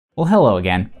Well, hello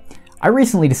again. I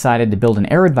recently decided to build an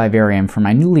arid vivarium for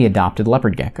my newly adopted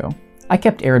leopard gecko. I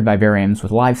kept arid vivariums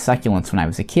with live succulents when I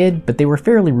was a kid, but they were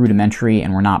fairly rudimentary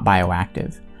and were not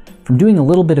bioactive. From doing a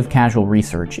little bit of casual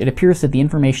research, it appears that the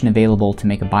information available to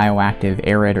make a bioactive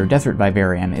arid or desert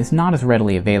vivarium is not as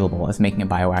readily available as making a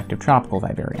bioactive tropical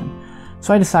vivarium.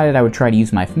 So I decided I would try to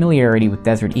use my familiarity with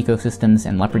desert ecosystems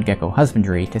and leopard gecko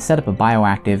husbandry to set up a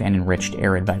bioactive and enriched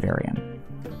arid vivarium.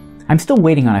 I'm still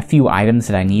waiting on a few items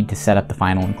that I need to set up the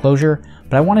final enclosure,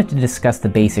 but I wanted to discuss the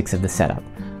basics of the setup.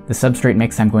 The substrate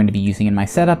mix I'm going to be using in my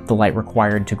setup, the light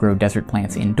required to grow desert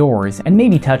plants indoors, and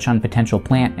maybe touch on potential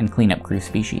plant and cleanup crew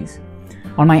species.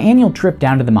 On my annual trip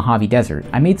down to the Mojave Desert,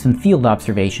 I made some field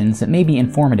observations that may be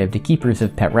informative to keepers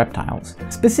of pet reptiles.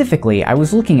 Specifically, I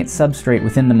was looking at substrate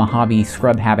within the Mojave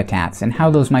scrub habitats and how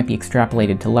those might be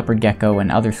extrapolated to leopard gecko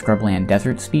and other scrubland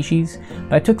desert species,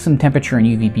 but I took some temperature and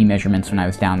UVB measurements when I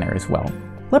was down there as well.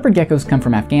 Leopard geckos come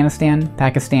from Afghanistan,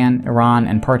 Pakistan, Iran,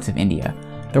 and parts of India.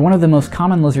 They're one of the most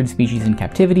common lizard species in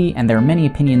captivity, and there are many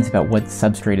opinions about what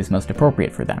substrate is most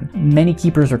appropriate for them. Many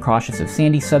keepers are cautious of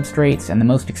sandy substrates, and the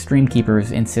most extreme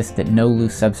keepers insist that no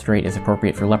loose substrate is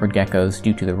appropriate for leopard geckos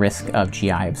due to the risk of GI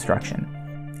obstruction.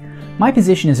 My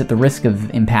position is that the risk of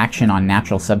impaction on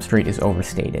natural substrate is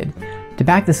overstated. To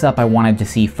back this up, I wanted to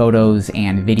see photos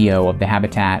and video of the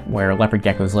habitat where leopard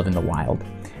geckos live in the wild.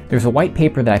 There's a white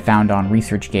paper that I found on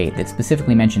ResearchGate that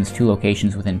specifically mentions two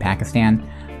locations within Pakistan,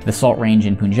 the Salt Range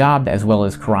in Punjab, as well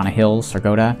as Karana Hills,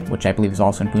 Sargodha, which I believe is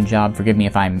also in Punjab. Forgive me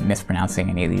if I'm mispronouncing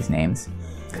any of these names.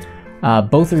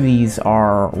 Both of these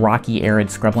are rocky, arid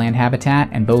scrubland habitat,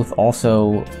 and both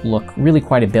also look really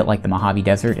quite a bit like the Mojave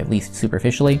Desert, at least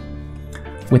superficially.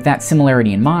 With that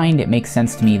similarity in mind, it makes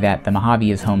sense to me that the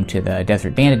Mojave is home to the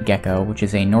desert banded gecko, which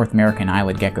is a North American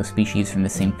eyelid gecko species from the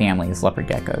same family as leopard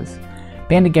geckos.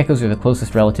 Banded geckos are the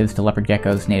closest relatives to leopard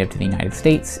geckos native to the United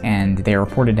States, and they are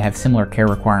reported to have similar care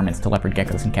requirements to leopard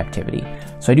geckos in captivity,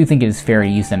 so I do think it is fair to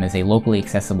use them as a locally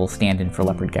accessible stand-in for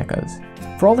leopard geckos.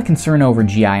 For all the concern over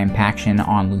GI impaction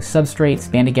on loose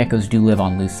substrates, banded geckos do live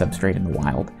on loose substrate in the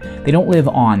wild. They don't live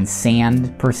on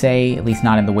sand, per se, at least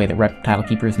not in the way that reptile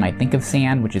keepers might think of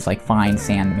sand, which is like fine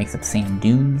sand that makes up sand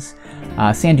dunes.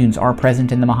 Sand dunes are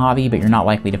present in the Mojave, but you're not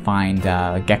likely to find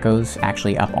geckos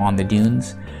actually up on the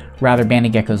dunes. Rather,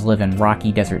 banded geckos live in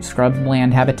rocky desert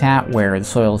scrubland habitat where the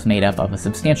soil is made up of a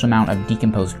substantial amount of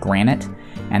decomposed granite,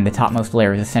 and the topmost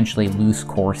layer is essentially loose,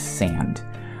 coarse sand.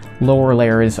 Lower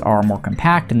layers are more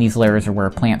compact, and these layers are where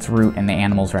plants root and the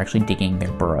animals are actually digging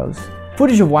their burrows.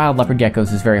 Footage of wild leopard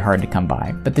geckos is very hard to come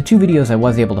by, but the two videos I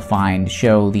was able to find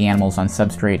show the animals on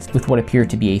substrates with what appear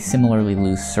to be a similarly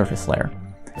loose surface layer.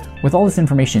 With all this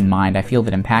information in mind, I feel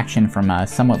that impaction from a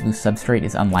somewhat loose substrate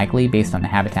is unlikely based on the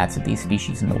habitats of these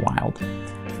species in the wild.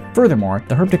 Furthermore,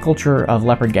 the Herpetoculture of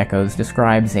leopard geckos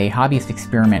describes a hobbyist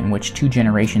experiment in which 2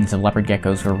 generations of leopard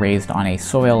geckos were raised on a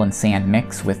soil and sand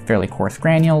mix with fairly coarse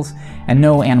granules, and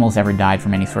no animals ever died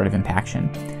from any sort of impaction.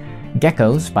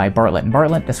 Geckos, by Bartlett and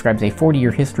Bartlett, describes a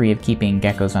 40-year history of keeping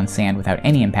geckos on sand without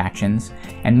any impactions,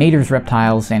 and Mater's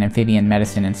Reptiles and Amphibian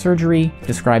Medicine and Surgery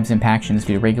describes impactions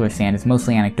due to regular sand as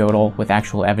mostly anecdotal, with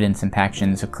actual evidence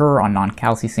impactions occur on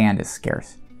non-calci sand as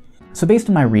scarce. So based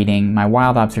on my reading, my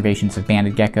wild observations of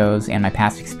banded geckos, and my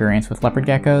past experience with leopard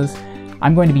geckos,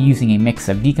 I'm going to be using a mix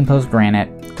of decomposed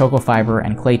granite, cocoa fiber,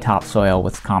 and clay topsoil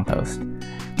with compost.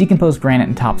 Decomposed granite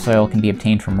and topsoil can be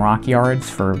obtained from rock yards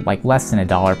for like less than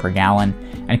 $1 per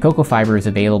gallon, and cocoa fiber is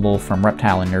available from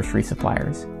reptile and nursery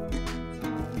suppliers.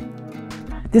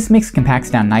 This mix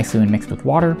compacts down nicely when mixed with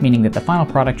water, meaning that the final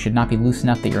product should not be loose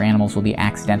enough that your animals will be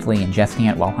accidentally ingesting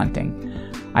it while hunting.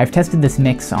 I've tested this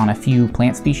mix on a few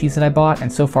plant species that I bought,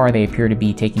 and so far they appear to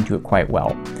be taking to it quite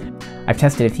well. I've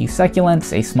tested a few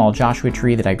succulents, a small Joshua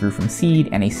tree that I grew from seed,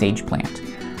 and a sage plant.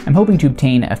 I'm hoping to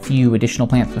obtain a few additional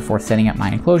plants before setting up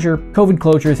my enclosure. COVID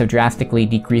closures have drastically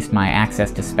decreased my access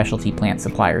to specialty plant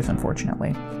suppliers,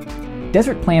 unfortunately.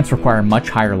 Desert plants require much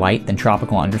higher light than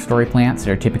tropical understory plants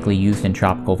that are typically used in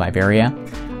tropical vivaria.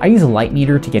 I use a light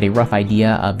meter to get a rough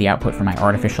idea of the output for my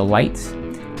artificial lights.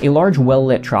 A large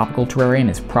well-lit tropical terrarium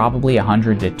is probably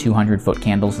 100 to 200 foot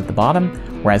candles at the bottom,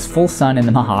 whereas full sun in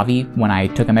the Mojave, when I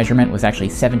took a measurement, was actually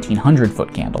 1700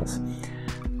 foot candles.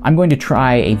 I'm going to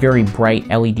try a very bright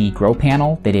LED grow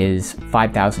panel that is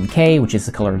 5000K, which is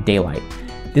the color of daylight.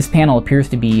 This panel appears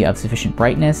to be of sufficient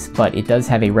brightness, but it does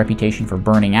have a reputation for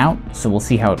burning out, so we'll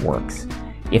see how it works.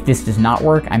 If this does not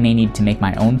work, I may need to make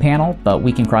my own panel, but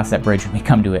we can cross that bridge when we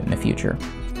come to it in the future.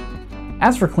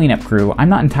 As for cleanup crew, I'm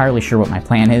not entirely sure what my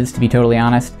plan is, to be totally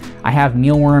honest. I have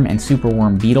mealworm and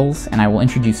superworm beetles, and I will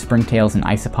introduce springtails and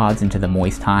isopods into the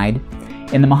moist hide.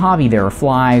 In the Mojave, there are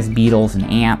flies, beetles, and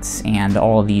ants, and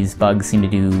all of these bugs seem to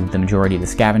do the majority of the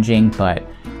scavenging, but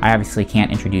I obviously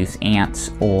can't introduce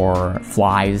ants or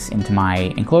flies into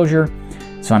my enclosure,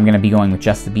 so I'm going to be going with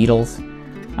just the beetles.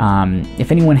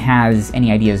 If anyone has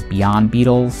any ideas beyond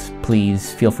beetles,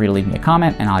 please feel free to leave me a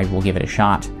comment and I will give it a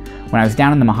shot. When I was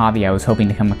down in the Mojave, I was hoping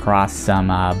to come across some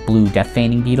blue death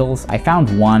feigning beetles. I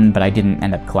found one, but I didn't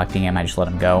end up collecting him, I just let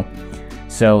him go.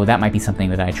 So that might be something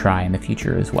that I try in the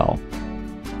future as well.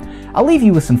 I'll leave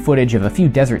you with some footage of a few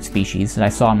desert species that I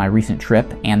saw on my recent trip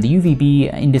and the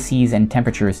UVB indices and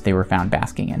temperatures they were found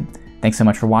basking in. Thanks so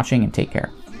much for watching and take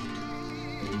care.